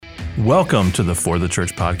Welcome to the For the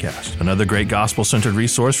Church podcast, another great gospel-centered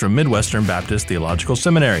resource from Midwestern Baptist Theological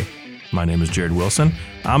Seminary. My name is Jared Wilson.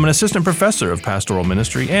 I'm an assistant professor of pastoral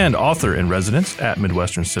ministry and author in residence at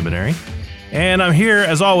Midwestern Seminary. And I'm here,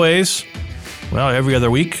 as always, every other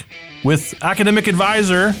week, with academic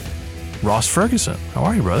advisor Ross Ferguson. How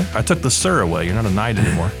are you, brother? I took the sir away. You're not a knight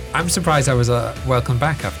anymore. I'm surprised I was welcome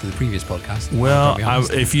back after the previous podcast. Well,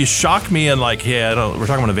 if you shock me and we're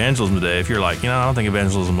talking about evangelism today, if you're like, I don't think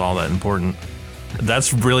evangelism is all that important,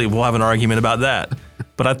 we'll have an argument about that.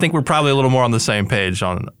 But I think we're probably a little more on the same page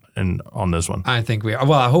on this one. I think we are.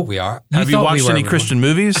 Well, I hope we are. Have you watched any Christian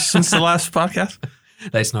movies since the last podcast?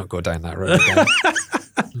 Let's not go down that road again.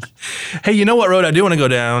 Hey, you know what road I do want to go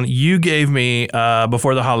down? You gave me,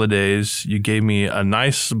 before the holidays, you gave me a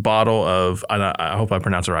nice bottle of, I hope I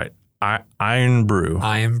pronounce it right, Iron Brew.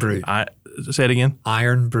 Iron Brew. Say it again.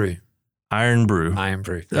 Iron Brew. Iron Brew. Iron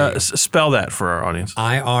Brew. Spell that for our audience.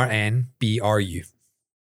 IRNBRU.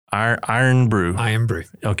 Iron Brew. Iron Brew.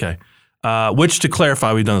 Okay. Which, to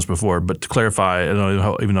clarify, we've done this before, but to clarify,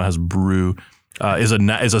 even though it has brew, is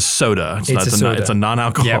a soda. It's a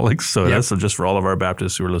non-alcoholic soda. Yep. So just for all of our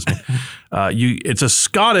Baptists who are listening, it's a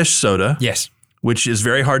Scottish soda. Yes. Which is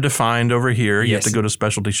very hard to find over here. You Yes. have to go to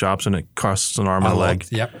specialty shops, and it costs an arm and a leg.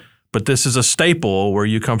 Yep. But this is a staple where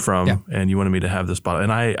you come from, and you wanted me to have this bottle,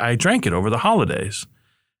 and I drank it over the holidays,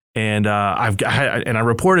 and I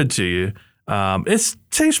reported to you. It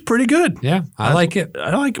tastes pretty good. Yeah, I like it.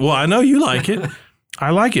 Well, I know you like it. I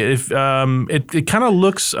like it. If it kind of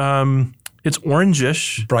looks. It's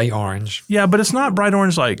orangish. Bright orange. Yeah, but it's not bright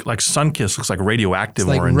orange like Sunkist looks like radioactive It's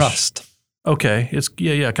like orange. rust. Okay. It's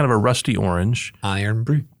kind of a rusty orange. Iron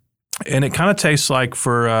Brew. And it kind of tastes like,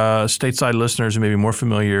 for stateside listeners who may be more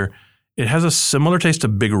familiar, it has a similar taste to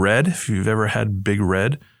Big Red, if you've ever had Big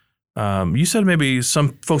Red. You said maybe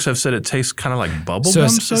some folks have said it tastes kind of like bubblegum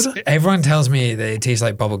soda? Everyone tells me that it tastes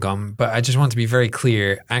like bubblegum, but I just want to be very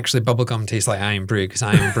clear. Actually, bubblegum tastes like Iron Brew because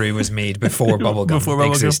Iron Brew was made before bubblegum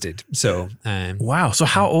existed. So, wow. So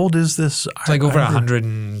how old is this? It's like over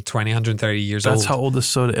 120, 130 years old. That's how old this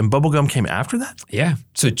soda, and bubblegum came after that? Yeah.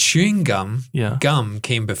 So chewing gum, gum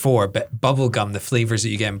came before, but bubblegum, the flavors that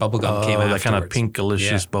you get in bubblegum came afterwards. That kind of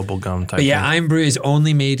pinkalicious bubblegum type thing. But Iron Brew is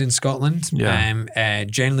only made in Scotland. Yeah.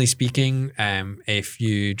 Generally speaking, if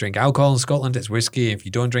you drink alcohol in Scotland, it's whiskey. If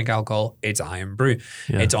you don't drink alcohol, it's Iron Brew.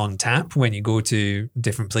 Yeah. It's on tap when you go to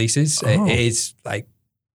different places. It is like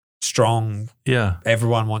strong. Yeah.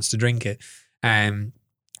 Everyone wants to drink it.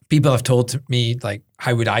 People have told me,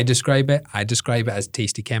 how would I describe it? I describe it as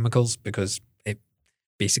tasty chemicals because it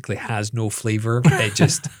basically has no flavor. It's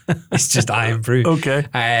just Iron Brew. Okay.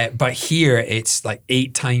 But here it's like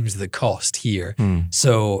 8 times the cost here.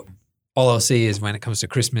 So all I'll say is when it comes to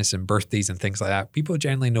Christmas and birthdays and things like that, people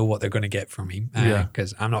generally know what they're going to get from me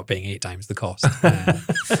because I'm not paying 8 times the cost.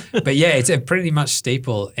 But yeah, it's a pretty much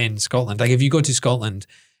staple in Scotland. Like if you go to Scotland,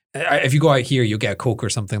 if you go out here, you'll get a Coke or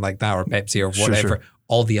something like that or Pepsi or whatever. Sure.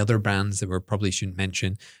 All the other brands that we probably shouldn't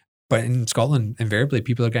mention. But in Scotland, invariably,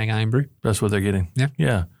 people are getting Iron Brew. That's what they're getting. Yeah.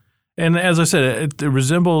 Yeah. And as I said, it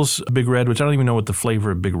resembles Big Red, which I don't even know what the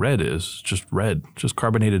flavor of Big Red is. Just red, just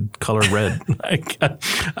carbonated colored red. I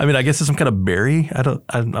guess it's some kind of berry.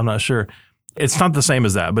 I'm not sure. It's not the same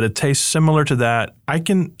as that, but it tastes similar to that. I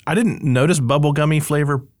didn't notice bubblegummy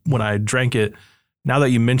flavor when I drank it. Now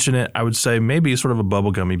that you mention it, I would say maybe it's sort of a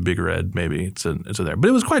bubblegummy Big Red. Maybe it's there, but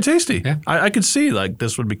it was quite tasty. Yeah. I could see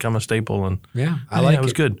this would become a staple, and it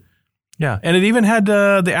was good. Yeah, and it even had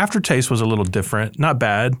the aftertaste was a little different. Not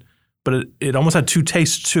bad. But it almost had 2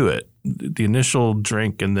 tastes to it. The initial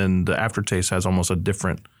drink and then the aftertaste has almost a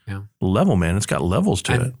different level, man. It's got levels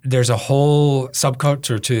to it. There's a whole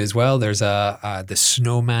subculture too as well. There's the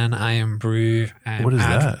Snowman Iron Brew what is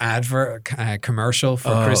that? Advert commercial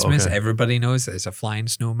for Christmas. Okay. Everybody knows it's a flying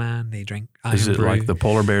snowman. They drink Iron Brew. Is it like the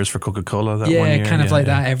polar bears for Coca-Cola that one year? Yeah, kind of like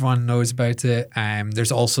that. Everyone knows about it.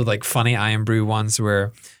 There's also like funny Iron Brew ones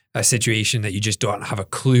where a situation that you just don't have a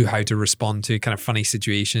clue how to respond to, kind of funny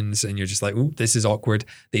situations, and you're just like, ooh, this is awkward.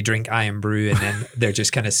 They drink Iron Brew and then they're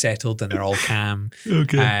just kind of settled and they're all calm.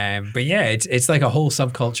 Okay. But yeah, it's like a whole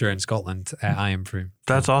subculture in Scotland, Iron Brew.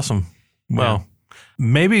 That's awesome. Well,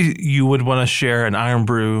 maybe you would want to share an Iron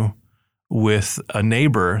Brew with a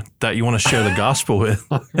neighbor that you want to share the gospel with.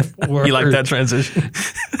 You like that transition?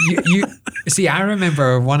 you see, I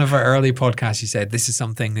remember one of our early podcasts, you said, this is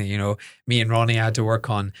something that, me and Ronnie had to work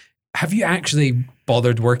on. Have you actually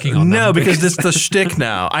bothered working on that? No, because it's the shtick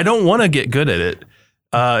now. I don't want to get good at it.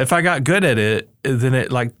 If I got good at it, then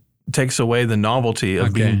it takes away the novelty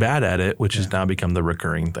of being bad at it, which has now become the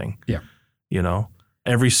recurring thing. Yeah.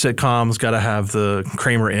 every sitcom's got to have the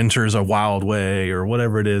Kramer enters a wild way or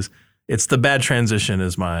whatever it is. It's the bad transition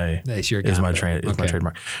is my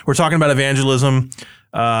trademark. We're talking about evangelism.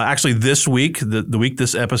 Actually, this week, the week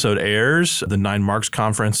this episode airs, the 9 Marks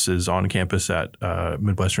Conference is on campus at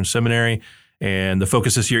Midwestern Seminary. And the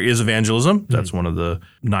focus this year is evangelism. That's one of the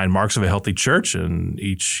 9 marks of a healthy church. And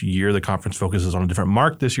each year the conference focuses on a different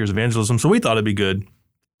mark. This year's evangelism. So we thought it'd be good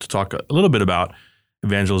to talk a little bit about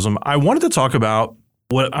evangelism. I wanted to talk about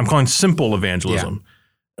what I'm calling simple evangelism. Yeah.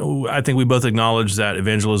 I think we both acknowledge that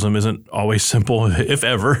evangelism isn't always simple, if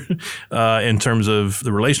ever, in terms of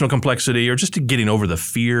the relational complexity or just getting over the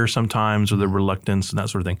fear sometimes or the reluctance and that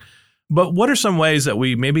sort of thing. But what are some ways that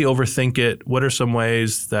we maybe overthink it? What are some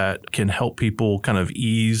ways that can help people kind of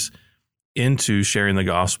ease into sharing the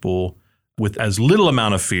gospel with as little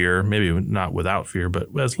amount of fear, maybe not without fear, but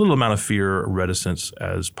as little amount of fear or reticence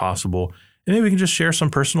as possible? And maybe we can just share some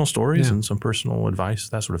personal stories and some personal advice,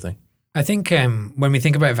 that sort of thing. I think when we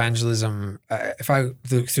think about evangelism, if I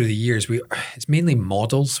look through the years, it's mainly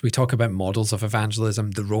models. We talk about models of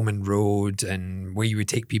evangelism, the Roman road and where you would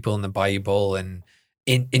take people in the Bible and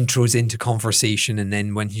intros into conversation. And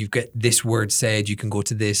then when you get this word said, you can go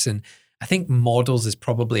to this. And I think models is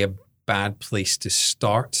probably a bad place to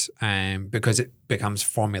start because it becomes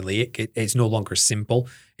formulaic. It's no longer simple.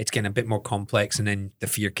 It's getting a bit more complex. And then the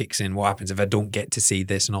fear kicks in. What happens if I don't get to say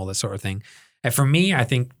this and all this sort of thing? For me, I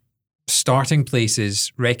think starting place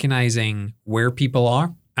is recognizing where people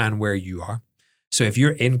are and where you are. So if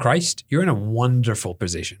you're in Christ, you're in a wonderful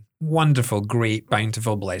position, wonderful, great,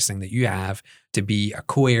 bountiful blessing that you have to be a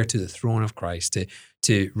co-heir to the throne of Christ,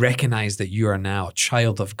 to recognize that you are now a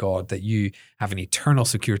child of God, that you have an eternal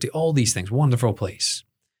security, all these things, wonderful place.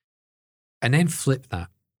 And then flip that.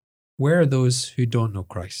 Where are those who don't know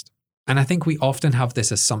Christ? And I think we often have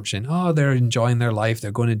this assumption, they're enjoying their life,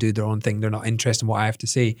 they're going to do their own thing, they're not interested in what I have to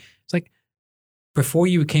say. It's like, before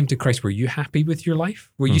you came to Christ, were you happy with your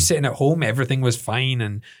life? Were you sitting at home, everything was fine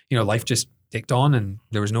and life just ticked on and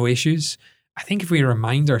there was no issues? I think if we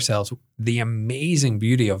remind ourselves the amazing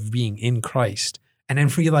beauty of being in Christ and then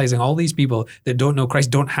realizing all these people that don't know Christ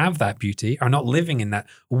don't have that beauty, are not living in that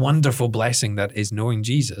wonderful blessing that is knowing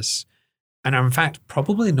Jesus, and are in fact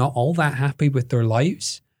probably not all that happy with their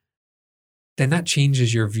lives, then that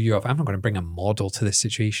changes your view of, I'm not going to bring a model to this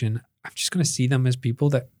situation. I'm just going to see them as people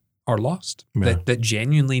that are lost, that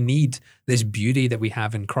genuinely need this beauty that we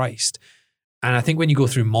have in Christ. And I think when you go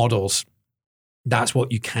through models, that's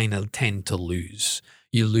what you kind of tend to lose.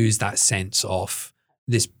 You lose that sense of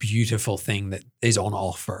this beautiful thing that is on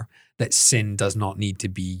offer, that sin does not need to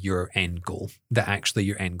be your end goal, that actually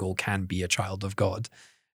your end goal can be a child of God.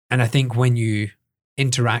 And I think when you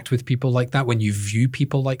interact with people like that, when you view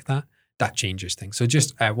people like that, that changes things. So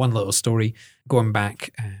just one little story, going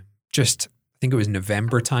back I think it was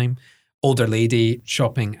November time, older lady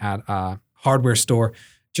shopping at a hardware store,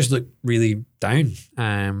 just looked really down.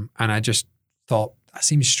 And I just thought, that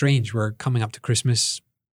seems strange. We're coming up to Christmas.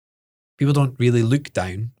 People don't really look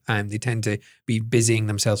down. They tend to be busying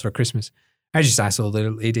themselves for Christmas. I just asked the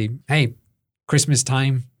older lady, hey, Christmas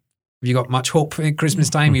time, have you got much hope at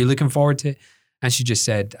Christmas time? Are you looking forward to it? And she just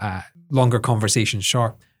said, longer conversation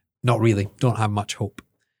short, not really, don't have much hope.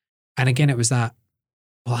 And again, it was that,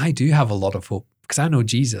 well, I do have a lot of hope because I know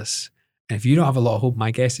Jesus. And if you don't have a lot of hope,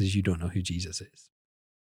 my guess is you don't know who Jesus is.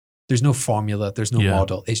 There's no formula. There's no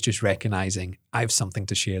model. It's just recognizing I have something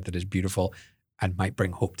to share that is beautiful and might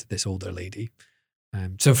bring hope to this older lady.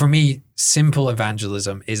 So for me, simple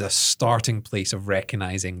evangelism is a starting place of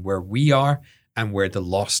recognizing where we are and where the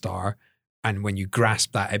lost are. And when you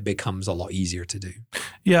grasp that, it becomes a lot easier to do.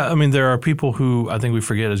 Yeah. I mean, there are people who I think we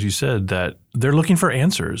forget, as you said, that they're looking for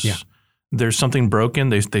answers. Yeah. There's something broken.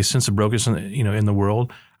 They sense a brokenness in the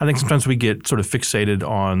world. I think sometimes we get sort of fixated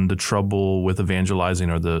on the trouble with evangelizing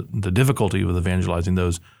or the difficulty with evangelizing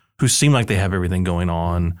those who seem like they have everything going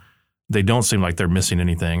on. They don't seem like they're missing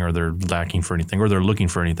anything or they're lacking for anything or they're looking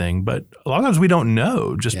for anything. But a lot of times we don't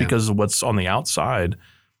know just because of what's on the outside.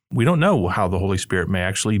 We don't know how the Holy Spirit may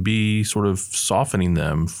actually be sort of softening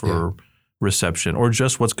them for reception or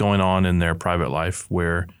just what's going on in their private life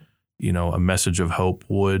where, a message of hope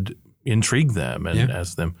would intrigue them and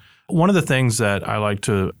ask them. One of the things that I like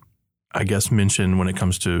to, I guess, mention when it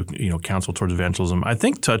comes to, counsel towards evangelism, I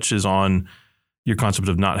think touches on your concept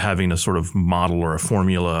of not having a sort of model or a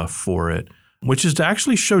formula for it, which is to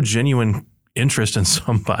actually show genuine interest in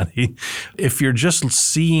somebody. If you're just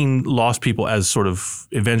seeing lost people as sort of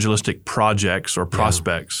evangelistic projects or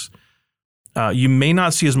prospects, you may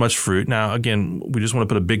not see as much fruit. Now, again, we just want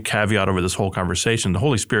to put a big caveat over this whole conversation. The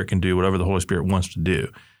Holy Spirit can do whatever the Holy Spirit wants to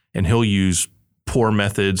do. And he'll use poor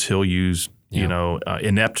methods. He'll use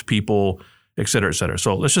inept people, et cetera, et cetera.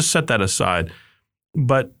 So let's just set that aside.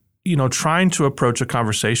 But, trying to approach a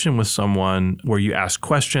conversation with someone where you ask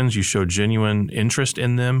questions, you show genuine interest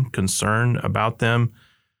in them, concern about them,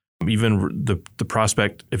 even the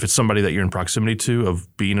prospect, if it's somebody that you're in proximity to,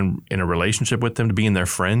 of being in a relationship with them, to being their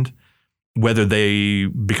friend, whether they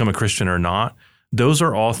become a Christian or not, those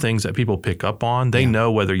are all things that people pick up on. They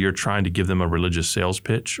know whether you're trying to give them a religious sales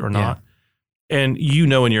pitch or not. And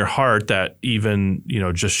in your heart that even,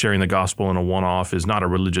 just sharing the gospel in a one-off is not a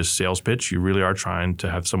religious sales pitch. You really are trying to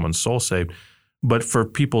have someone's soul saved. But for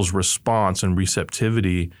people's response and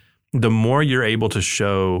receptivity, the more you're able to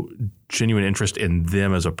show genuine interest in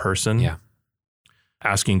them as a person,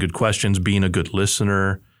 asking good questions, being a good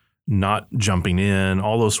listener, not jumping in,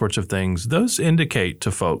 all those sorts of things, those indicate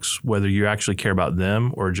to folks whether you actually care about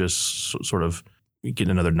them or just sort of get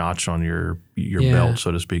another notch on your belt,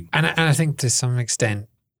 so to speak. And I think to some extent,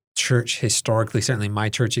 church historically, certainly my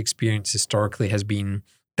church experience historically has been,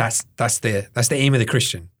 that's the aim of the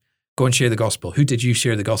Christian. Go and share the gospel. Who did you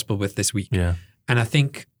share the gospel with this week? Yeah. And I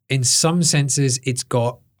think in some senses, it's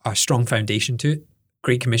got a strong foundation to it.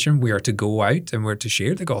 Great Commission, we are to go out and we're to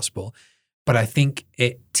share the gospel. But I think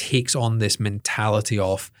it takes on this mentality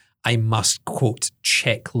of, I must, quote,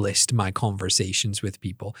 checklist my conversations with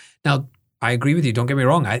people. Now, I agree with you. Don't get me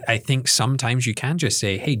wrong. I think sometimes you can just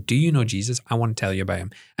say, hey, do you know Jesus? I want to tell you about him.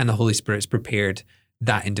 And the Holy Spirit's prepared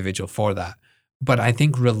that individual for that. But I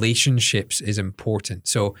think relationships is important.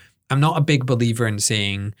 So I'm not a big believer in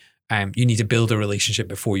saying you need to build a relationship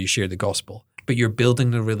before you share the gospel. But you're building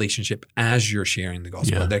the relationship as you're sharing the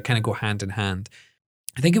gospel. They kind of go hand in hand.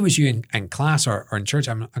 I think it was you in class or in church,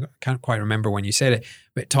 I can't quite remember when you said it,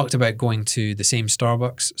 but it talked about going to the same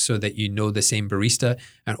Starbucks so that you know the same barista,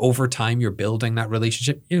 and over time you're building that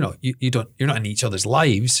relationship. You're not in each other's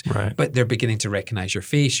lives, right, but they're beginning to recognize your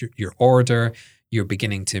face, your order. You're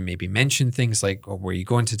beginning to maybe mention things like, oh, where are you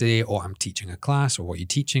going today? Or I'm teaching a class, or what are you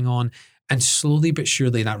teaching on? And slowly but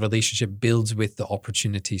surely that relationship builds with the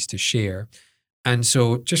opportunities to share. And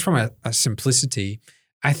so just from a simplicity,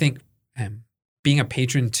 I think being a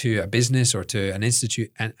patron to a business or to an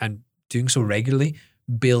institute and doing so regularly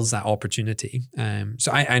builds that opportunity.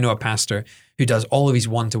 So I know a pastor who does all of his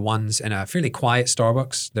one-to-ones in a fairly quiet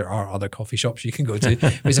Starbucks. There are other coffee shops you can go to,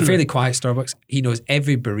 but it's a fairly quiet Starbucks. He knows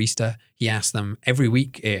every barista. He asks them every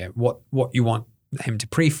week what you want him to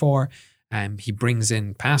pray for. He brings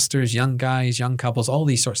in pastors, young guys, young couples, all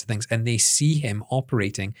these sorts of things, and they see him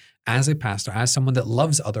operating as a pastor, as someone that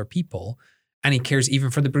loves other people. And he cares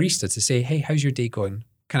even for the barista to say, hey, how's your day going?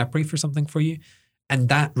 Can I pray for something for you? And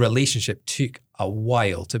that relationship took a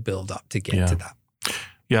while to build up to get to that.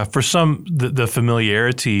 Yeah, for some, the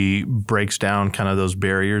familiarity breaks down kind of those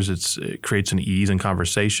barriers. It creates an ease in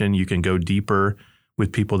conversation. You can go deeper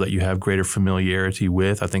with people that you have greater familiarity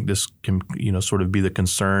with. I think this can, sort of be the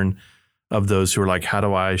concern of those who are like, how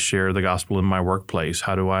do I share the gospel in my workplace?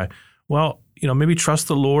 How do I, maybe trust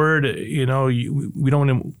the Lord. We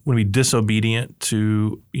don't want to be disobedient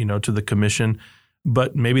to the commission,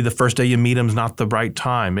 but maybe the first day you meet him is not the right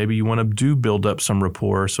time. Maybe you want to build up some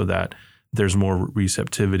rapport so that there's more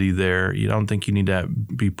receptivity there. You don't think you need to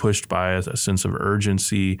be pushed by a sense of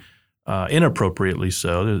urgency, inappropriately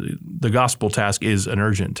so. The gospel task is an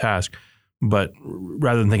urgent task, but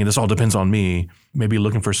rather than thinking this all depends on me, maybe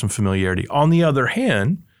looking for some familiarity. On the other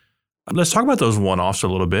hand, let's talk about those one-offs a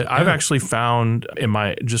little bit. I've actually found from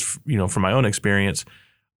my own experience,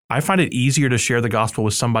 I find it easier to share the gospel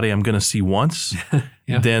with somebody I'm going to see once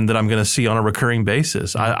than that I'm going to see on a recurring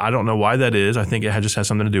basis. I don't know why that is. I think it just has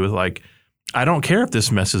something to do with I don't care if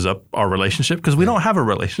this messes up our relationship because we don't have a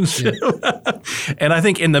relationship. And I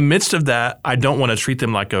think in the midst of that, I don't want to treat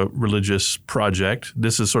them like a religious project.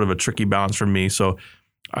 This is sort of a tricky balance for me. So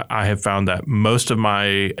I have found that most of my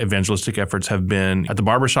evangelistic efforts have been at the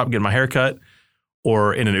barbershop getting my hair cut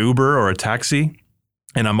or in an Uber or a taxi.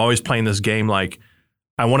 And I'm always playing this game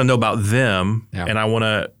I want to know about them and I want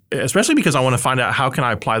to, especially because I want to find out how can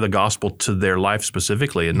I apply the gospel to their life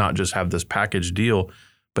specifically and not just have this package deal,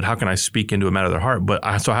 but how can I speak into a matter of their heart?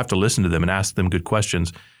 So I have to listen to them and ask them good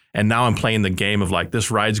questions. And now I'm playing the game of this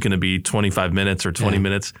ride's going to be 25 minutes or 20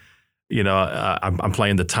 minutes. I'm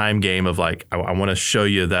playing the time game of I want to show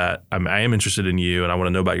you that I am interested in you and I want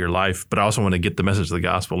to know about your life, but I also want to get the message of the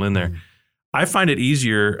gospel in there. I find it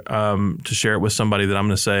easier to share it with somebody that I'm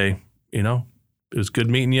going to say, It was good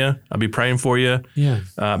meeting you. I'll be praying for you. Yeah.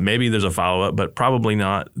 Maybe there's a follow-up, but probably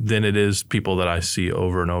not. Then it is people that I see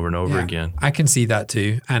over and over and over again. I can see that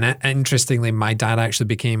too. And interestingly, my dad actually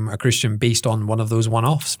became a Christian based on one of those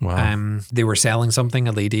one-offs. Wow. They were selling something.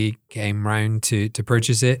 A lady came round to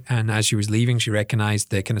purchase it. And as she was leaving, she recognized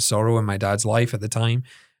the kind of sorrow in my dad's life at the time.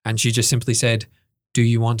 And she just simply said, "Do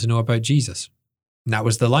you want to know about Jesus?" And that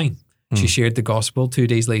was the line. She shared the gospel. 2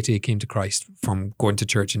 days later, he came to Christ from going to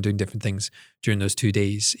church and doing different things. During those 2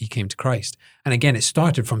 days, he came to Christ. And again, it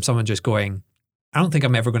started from someone just going, "I don't think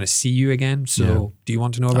I'm ever going to see you again. So do you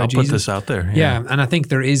want to know about Jesus?" I'll put this out there. Yeah. And I think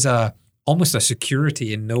there is almost a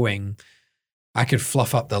security in knowing I could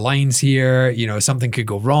fluff up the lines here. You know, something could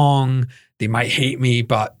go wrong. They might hate me,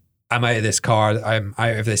 but I'm out of this car. I'm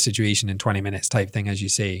out of this situation in 20 minutes type thing, as you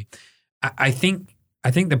say. I think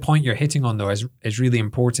the point you're hitting on, though, is really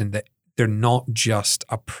important, that they're not just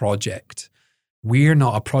a project. We're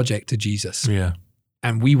not a project to Jesus. Yeah.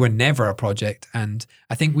 And we were never a project. And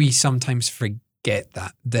I think we sometimes forget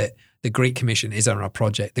that the Great Commission isn't a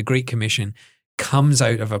project. The Great Commission comes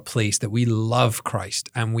out of a place that we love Christ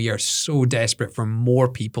and we are so desperate for more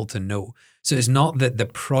people to know. So it's not that the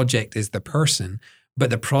project is the person, but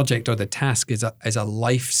the project or the task is a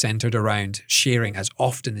life centered around sharing as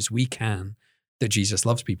often as we can that Jesus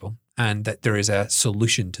loves people and that there is a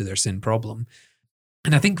solution to their sin problem.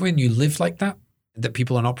 And I think when you live like that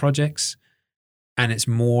people are not projects, and it's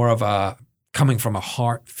more of a coming from a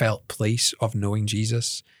heartfelt place of knowing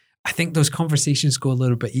Jesus, I think those conversations go a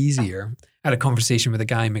little bit easier. I had a conversation with a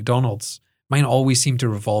guy in McDonald's. Mine always seem to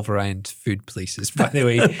revolve around food places, by the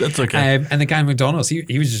way. That's okay. And the guy in McDonald's,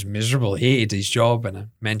 he was just miserable. He hated his job. And I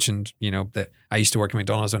mentioned, that I used to work at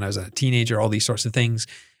McDonald's when I was a teenager, all these sorts of things.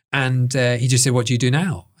 And he just said, "What do you do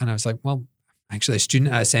now?" And I was like, "Well, actually a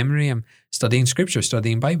student at a seminary. I'm studying scripture,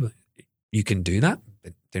 studying Bible." "You can do that?" I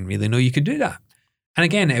didn't really know you could do that. And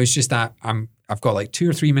again, it was just that I've got like 2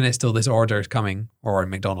 or 3 minutes till this order is coming, or in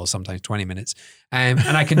McDonald's sometimes 20 minutes. And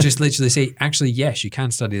I can just literally say, actually, yes, you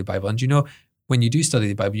can study the Bible. And when you do study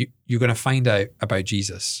the Bible, you're going to find out about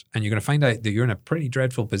Jesus, and you're going to find out that you're in a pretty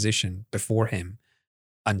dreadful position before him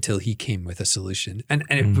until he came with a solution. And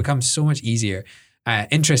it becomes so much easier.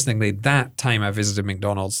 Interestingly, that time I visited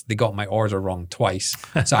McDonald's, they got my order wrong twice.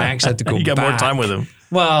 So I actually had to go back. You got more time with him.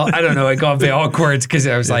 Well, I don't know. It got a bit awkward because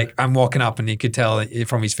I was like, I'm walking up and you could tell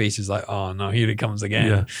from his face, he's like, "Oh no, here it comes again."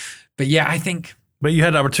 Yeah. But yeah, I think. But you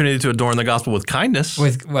had an opportunity to adorn the gospel with kindness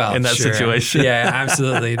in that situation. Yeah,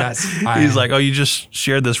 absolutely. He's like, "Oh, you just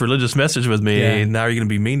shared this religious message with me. Yeah. Now you're going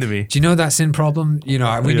to be mean to me." Do you know that sin problem?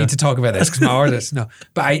 We need to talk about this because my orders. No,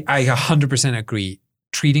 but I 100% agree.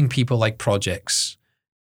 Treating people like projects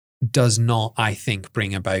does not, I think,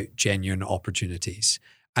 bring about genuine opportunities.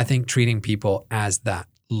 I think treating people as that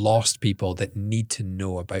lost people that need to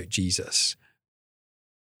know about Jesus,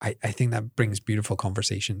 I think that brings beautiful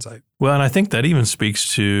conversations out. Well, and I think that even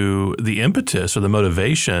speaks to the impetus or the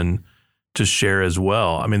motivation to share as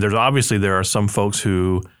well. I mean, there are some folks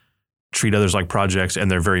who treat others like projects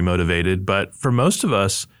and they're very motivated, but for most of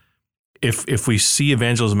us, if we see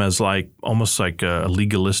evangelism as like almost like a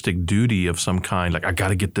legalistic duty of some kind, like I got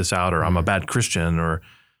to get this out, or I'm a bad Christian, or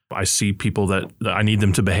I see people that I need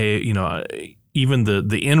them to behave, even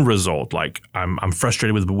the end result, like I'm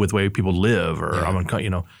frustrated with the way people live, or I'm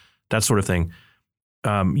that sort of thing.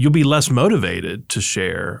 You'll be less motivated to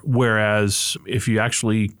share. Whereas if you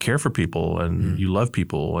actually care for people and you love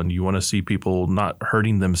people and you want to see people not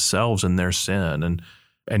hurting themselves in their sin,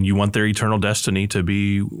 and you want their eternal destiny to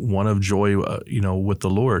be one of joy, with the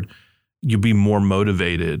Lord, you'll be more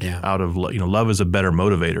motivated out of, love is a better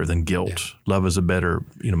motivator than guilt. Yeah. Love is a better,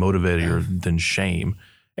 motivator than shame.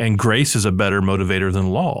 And grace is a better motivator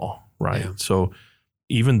than law, right? Yeah. So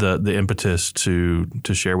even the impetus to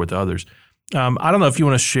share with others. I don't know if you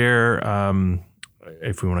want to share,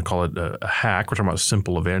 if we want to call it a hack. We're talking about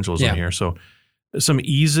simple evangelism here. So some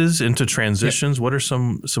eases into transitions. What are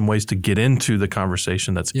some ways to get into the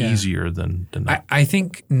conversation that's easier than that? I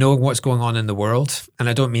think knowing what's going on in the world, and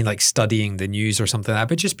I don't mean like studying the news or something like that,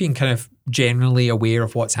 but just being kind of generally aware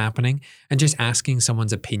of what's happening and just asking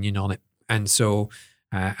someone's opinion on it. And so,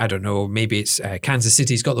 I don't know, maybe it's Kansas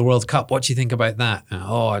City's got the World Cup. What do you think about that?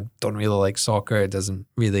 I don't really like soccer. It doesn't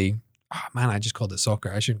really... Oh man, I just called it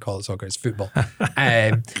soccer. I shouldn't call it soccer. It's football.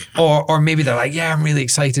 Or maybe they're like, yeah, I'm really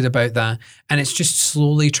excited about that. And it's just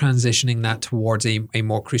slowly transitioning that towards a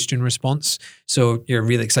more Christian response. So you're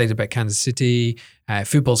really excited about Kansas City.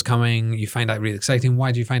 Football's coming. You find that really exciting.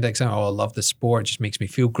 Why do you find that exciting? Oh, I love the sport. It just makes me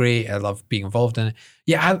feel great. I love being involved in it.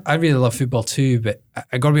 Yeah, I really love football too. But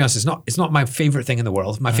I got to be honest, it's not my favorite thing in the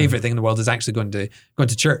world. My favorite thing in the world is actually going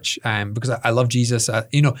to church, because I love Jesus.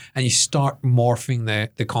 And you start morphing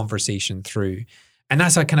the conversation through, and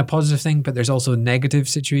that's a kind of positive thing. But there's also negative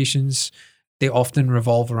situations. They often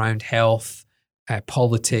revolve around health,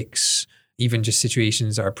 politics, even just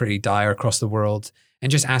situations that are pretty dire across the world.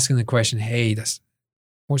 And just asking the question, hey,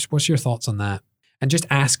 what's your thoughts on that? And just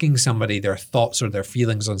asking somebody their thoughts or their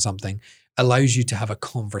feelings on something allows you to have a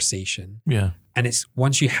conversation. Yeah. And it's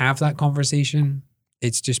once you have that conversation,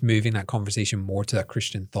 it's just moving that conversation more to a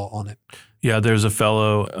Christian thought on it. Yeah, there's a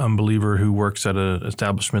fellow unbeliever who works at an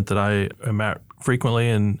establishment that I am at frequently,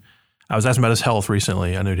 and I was asking about his health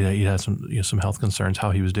recently. I know he had some health concerns, how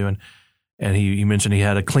he was doing. And he mentioned he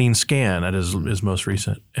had a clean scan at his most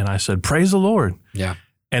recent. And I said, praise the Lord. Yeah.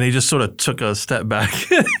 And he just sort of took a step back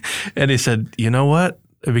and he said, you know what?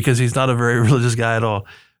 Because he's not a very religious guy at all.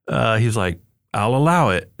 He's like, I'll allow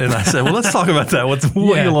it. And I said, well, let's talk about that. What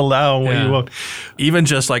you'll allow and what you won't. Even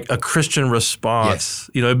just like a Christian response.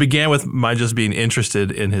 Yes. It began with my just being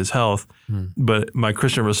interested in his health, but my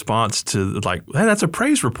Christian response to like, hey, that's a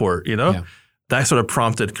praise report, Yeah. That sort of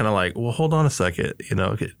prompted kind of like, well, hold on a second.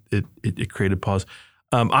 It created pause.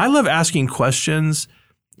 I love asking questions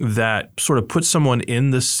that sort of put someone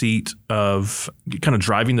in the seat of kind of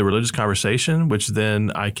driving the religious conversation, which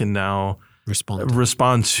then I can now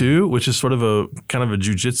respond to, which is sort of a kind of a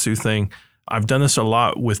jujitsu thing. I've done this a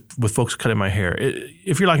lot with folks cutting my hair.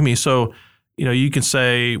 If you're like me, so you can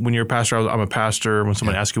say when you're a pastor, I'm a pastor. When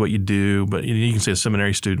somebody asks you what you do, but you can say a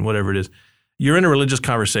seminary student, whatever it is. You're in a religious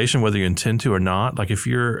conversation, whether you intend to or not. Like if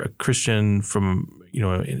you're a Christian from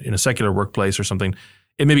in a secular workplace or something,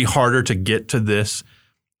 it may be harder to get to this.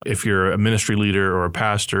 If you're a ministry leader or a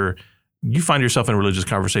pastor, you find yourself in religious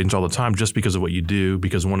conversations all the time just because of what you do,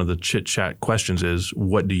 because one of the chit-chat questions is,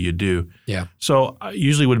 what do you do? Yeah. So I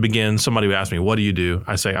usually would begin, somebody would ask me, what do you do?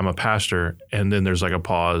 I say, I'm a pastor. And then there's like a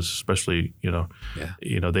pause, especially,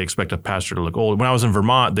 they expect a pastor to look old. When I was in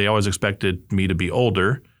Vermont, they always expected me to be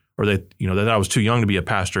older, or that I was too young to be a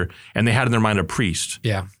pastor. And they had in their mind a priest.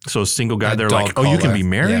 Yeah. So a single guy, they're like, oh, you can be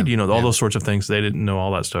married? All those sorts of things. They didn't know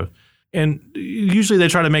all that stuff. And usually they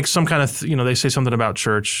try to make some kind of, they say something about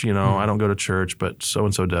church, I don't go to church, but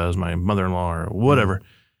so-and-so does, my mother-in-law or whatever.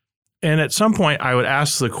 And at some point I would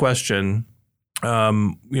ask the question,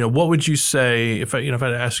 what would you say, if I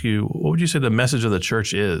ask you, what would you say the message of the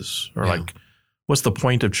church is? Or like, what's the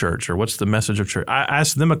point of church? Or what's the message of church? I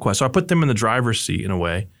ask them a question. So I put them in the driver's seat in a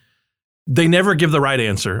way. They never give the right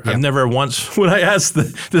answer. I've never once, when I ask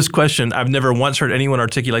this question, I've never once heard anyone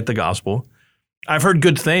articulate the gospel. I've heard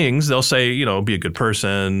good things. They'll say, be a good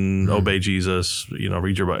person, obey Jesus,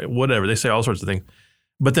 read your Bible, whatever. They say all sorts of things.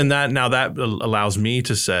 But then that allows me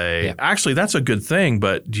to say, actually, that's a good thing.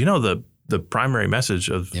 But do you know the primary message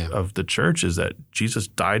of the church is that Jesus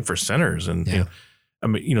died for sinners, and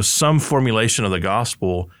some formulation of the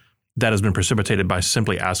gospel that has been precipitated by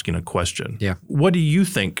simply asking a question. Yeah. What do you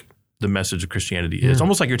think the message of Christianity is?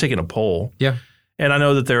 Almost like you're taking a poll. Yeah. And I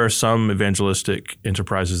know that there are some evangelistic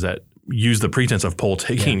enterprises that use the pretense of poll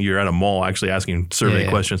taking. You're at a mall actually asking survey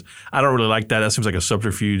questions. I don't really like that. That seems like a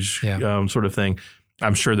subterfuge sort of thing.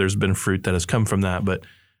 I'm sure there's been fruit that has come from that, but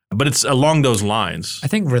it's along those lines. I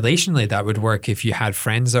think relationally that would work if you had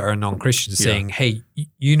friends that are non-Christians saying, hey,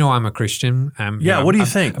 I'm a Christian. What do you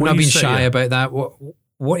think? I'm not being shy about that.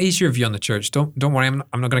 What is your view on the church? Don't worry, I'm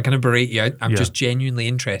not going to kind of berate you. I'm just genuinely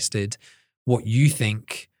interested what you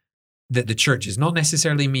think that the church is. Not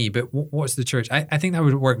necessarily me, but what's the church? I think that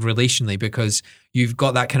would work relationally because you've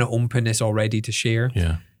got that kind of openness already to share.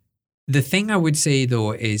 Yeah. The thing I would say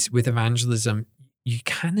though is with evangelism, you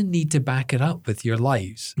kind of need to back it up with your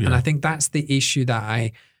lives. Yeah. And I think that's the issue that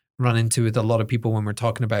I run into with a lot of people when we're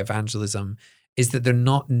talking about evangelism is that they're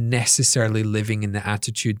not necessarily living in the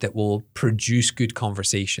attitude that will produce good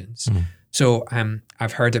conversations. So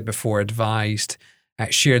I've heard it before advised,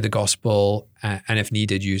 share the gospel, and if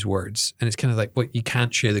needed, use words. And it's kind of like, well, you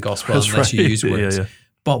can't share the gospel unless you use words.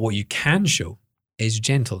 But what you can show is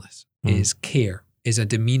gentleness, is care, is a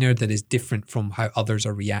demeanor that is different from how others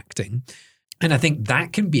are reacting. And I think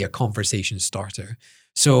that can be a conversation starter.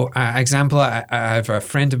 So example, I have a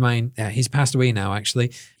friend of mine, he's passed away now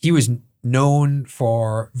actually. He was known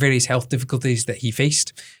for various health difficulties that he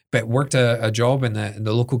faced, but worked a job in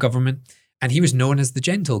the local government. And he was known as the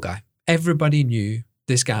gentle guy. Everybody knew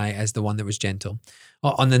this guy as the one that was gentle.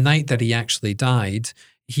 On the night that he actually died,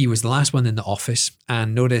 he was the last one in the office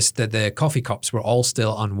and noticed that the coffee cups were all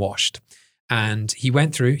still unwashed. And he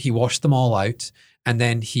went through, he washed them all out. And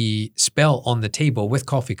then he spelled on the table with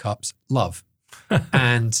coffee cups, love.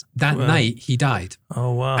 And that night he died.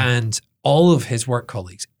 Oh, wow. And all of his work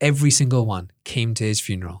colleagues, every single one, came to his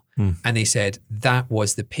funeral. And they said that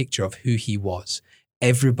was the picture of who he was.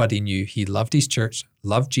 Everybody knew he loved his church,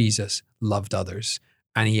 loved Jesus, loved others.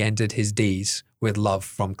 And he ended his days with love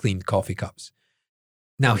from cleaned coffee cups.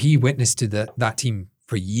 Now, he witnessed to that team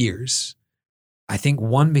for years. I think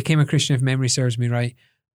one became a Christian, if memory serves me right.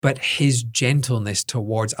 But his gentleness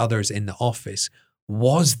towards others in the office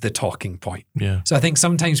was the talking point. Yeah. So I think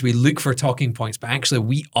sometimes we look for talking points, but actually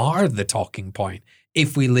we are the talking point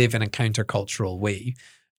if we live in a countercultural way.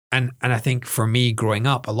 And I think for me growing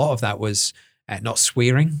up, a lot of that was not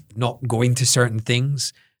swearing, not going to certain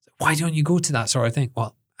things. Why don't you go to that sort of thing?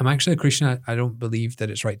 Well, I'm actually a Christian. I don't believe that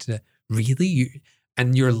it's right to do. Really?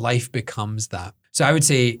 And your life becomes that. So I would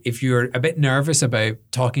say if you're a bit nervous about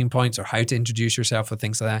talking points or how to introduce yourself or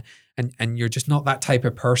things like that, and you're just not that type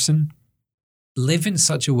of person, live in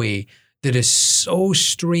such a way that is so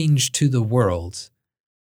strange to the world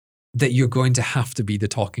that you're going to have to be the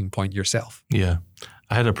talking point yourself. Yeah.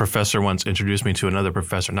 I had a professor once introduce me to another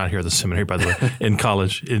professor, not here at the seminary, by the way, in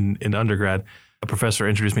college, in undergrad. A professor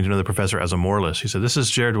introduced me to another professor as a moralist. He said, "This is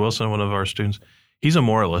Jared Wilson, one of our students. He's a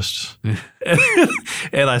moralist." And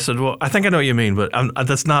I said, "Well, I think I know what you mean, but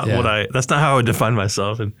that's not that's not how I would define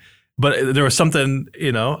myself." But there was something,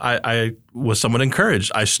 I was somewhat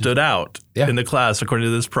encouraged. I stood out in the class, according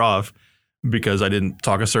to this prof, because I didn't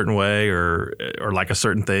talk a certain way or like a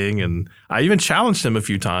certain thing. And I even challenged him a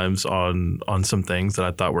few times on some things that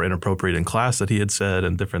I thought were inappropriate in class that he had said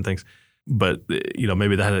and different things. But,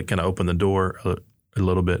 maybe that had kind of opened the door a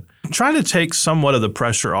little bit. Trying to take somewhat of the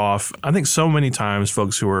pressure off. I think so many times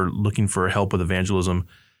folks who are looking for help with evangelism,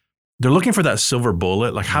 they're looking for that silver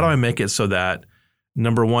bullet. Like, how do I make it so that,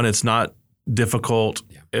 number one, it's not difficult.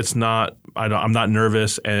 Yeah. It's not, I'm not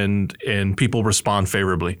nervous and people respond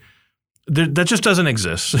favorably. That just doesn't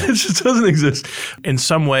exist. It just doesn't exist. In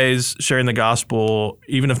some ways, sharing the gospel,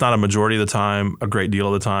 even if not a majority of the time, a great deal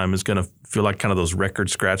of the time, is going to feel like kind of those record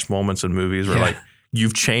scratch moments in movies where like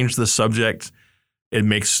you've changed the subject.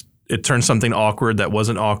 It turns something awkward that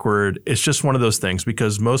wasn't awkward. It's just one of those things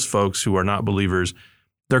because most folks who are not believers,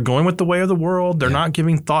 they're going with the way of the world. They're not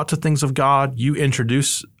giving thought to things of God. You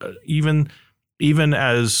introduce even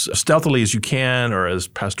as stealthily as you can or as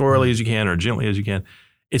pastorally as you can or gently as you can,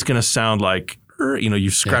 it's going to sound like,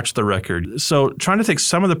 you've scratched the record. So trying to take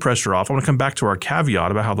some of the pressure off. I want to come back to our caveat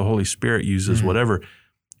about how the Holy Spirit uses whatever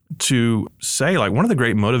to say, like, one of the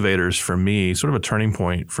great motivators for me, sort of a turning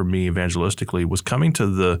point for me evangelistically, was coming to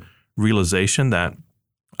the realization that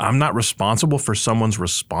I'm not responsible for someone's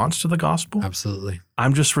response to the gospel. Absolutely.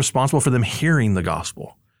 I'm just responsible for them hearing the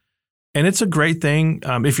gospel. And it's a great thing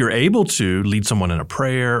if you're able to lead someone in a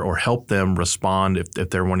prayer or help them respond if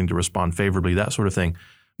they're wanting to respond favorably, that sort of thing.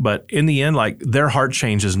 But in the end, like, their heart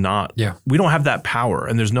change is not, we don't have that power.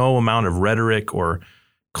 And there's no amount of rhetoric or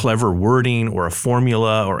clever wording or a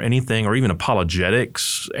formula or anything, or even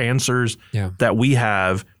apologetics answers that we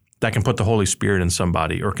have that can put the Holy Spirit in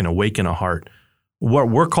somebody or can awaken a heart. What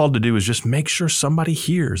we're called to do is just make sure somebody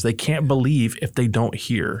hears. They can't believe if they don't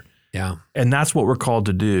hear. Yeah. And that's what we're called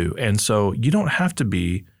to do. And so you don't have to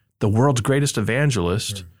be the world's greatest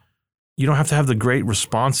evangelist. You don't have to have the great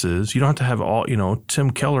responses. You don't have to have all,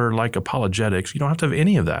 Tim Keller-like apologetics. You don't have to have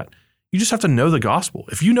any of that. You just have to know the gospel.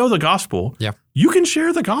 If you know the gospel, you can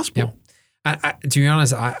share the gospel. To be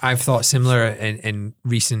honest, I've thought similar in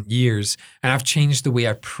recent years, and I've changed the way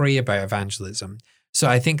I pray about evangelism. So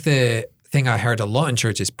I think the thing I heard a lot in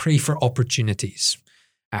church is pray for opportunities.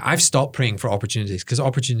 I've stopped praying for opportunities because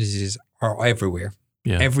opportunities are everywhere.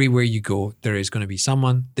 Yeah. Everywhere you go, there is going to be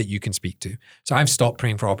someone that you can speak to. So I've stopped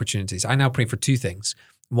praying for opportunities. I now pray for two things.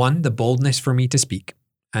 One, the boldness for me to speak,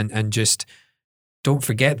 and just don't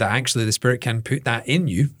forget that actually the Spirit can put that in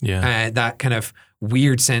you. That kind of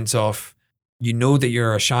weird sense of, that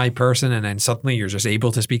you're a shy person and then suddenly you're just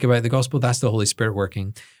able to speak about the gospel. That's the Holy Spirit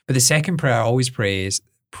working. But the second prayer I always pray is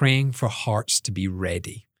praying for hearts to be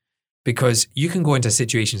ready. Because you can go into a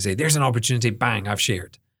situation and say, there's an opportunity, bang, I've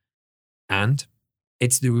shared. And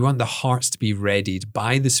we want the hearts to be readied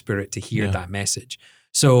by the Spirit to hear that message.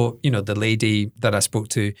 So, the lady that I spoke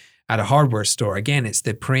to at a hardware store, again, it's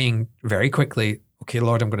the praying very quickly, okay,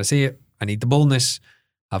 Lord, I'm going to say it. I need the boldness,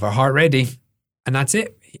 have our heart ready. And that's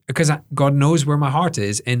it. Because God knows where my heart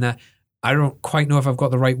is in that I don't quite know if I've got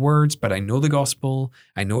the right words, but I know the gospel.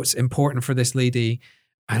 I know it's important for this lady.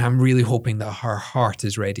 And I'm really hoping that her heart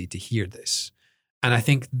is ready to hear this. And I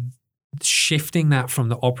think shifting that from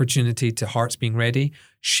the opportunity to hearts being ready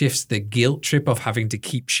shifts the guilt trip of having to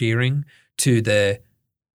keep sharing to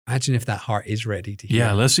Imagine if that heart is ready to hear.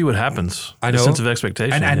 Yeah, let's see what happens. I know. A sense of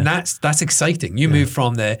expectation. And that's exciting. You move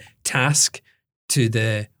from the task to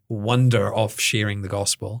the wonder of sharing the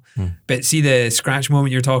gospel. But see the scratch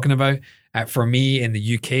moment you're talking about? For me in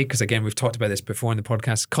the UK, because again, we've talked about this before in the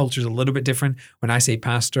podcast, culture's a little bit different. When I say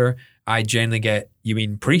pastor, I generally get, you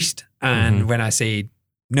mean priest? And when I say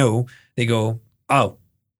no, they go, oh,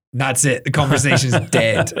 that's it. The conversation's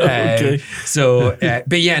dead. Okay.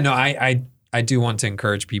 But yeah, no, I do want to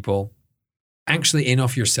encourage people, actually in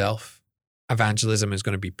of yourself, evangelism is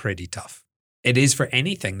going to be pretty tough. It is for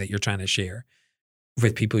anything that you're trying to share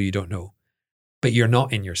with people you don't know, but you're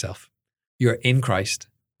not in yourself. You're in Christ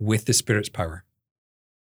with the Spirit's power.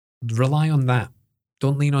 Rely on that.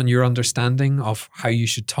 Don't lean on your understanding of how you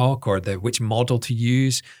should talk or which model to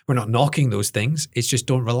use. We're not knocking those things. It's just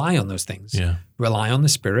don't rely on those things. Yeah. Rely on the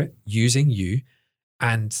Spirit using you.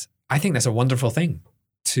 And I think that's a wonderful thing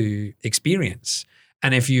to experience.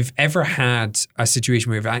 And if you've ever had a situation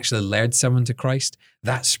where you've actually led someone to Christ,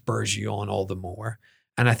 that spurs you on all the more.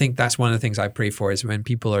 And I think that's one of the things I pray for is when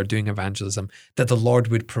people are doing evangelism, that the Lord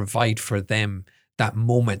would provide for them that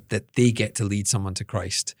moment that they get to lead someone to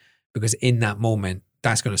Christ. Because in that moment,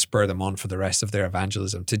 that's going to spur them on for the rest of their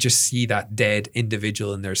evangelism. To just see that dead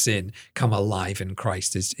individual in their sin come alive in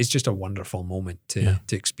Christ is just a wonderful moment to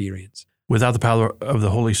experience. Without the power of the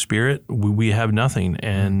Holy Spirit, we have nothing.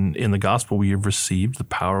 And in the gospel, we have received the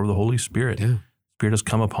power of the Holy Spirit. Yeah. The Spirit has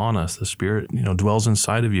come upon us. The Spirit, dwells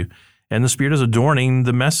inside of you. And the Spirit is adorning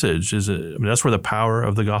the message. That's where the power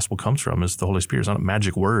of the gospel comes from, is the Holy Spirit. It's not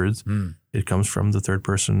magic words. It comes from the third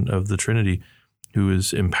person of the Trinity, who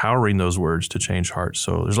is empowering those words to change hearts.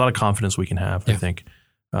 So there's a lot of confidence we can have, I think,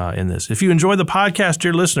 in this. If you enjoy the podcast,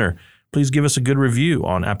 dear listener, please give us a good review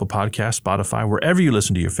on Apple Podcasts, Spotify, wherever you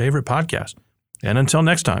listen to your favorite podcast. And until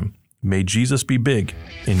next time, may Jesus be big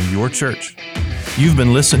in your church. You've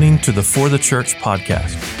been listening to the For the Church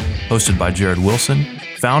podcast, hosted by Jared Wilson,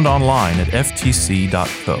 found online at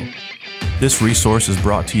ftc.co. This resource is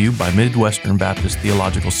brought to you by Midwestern Baptist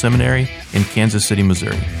Theological Seminary in Kansas City,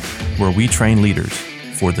 Missouri, where we train leaders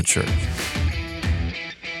for the church.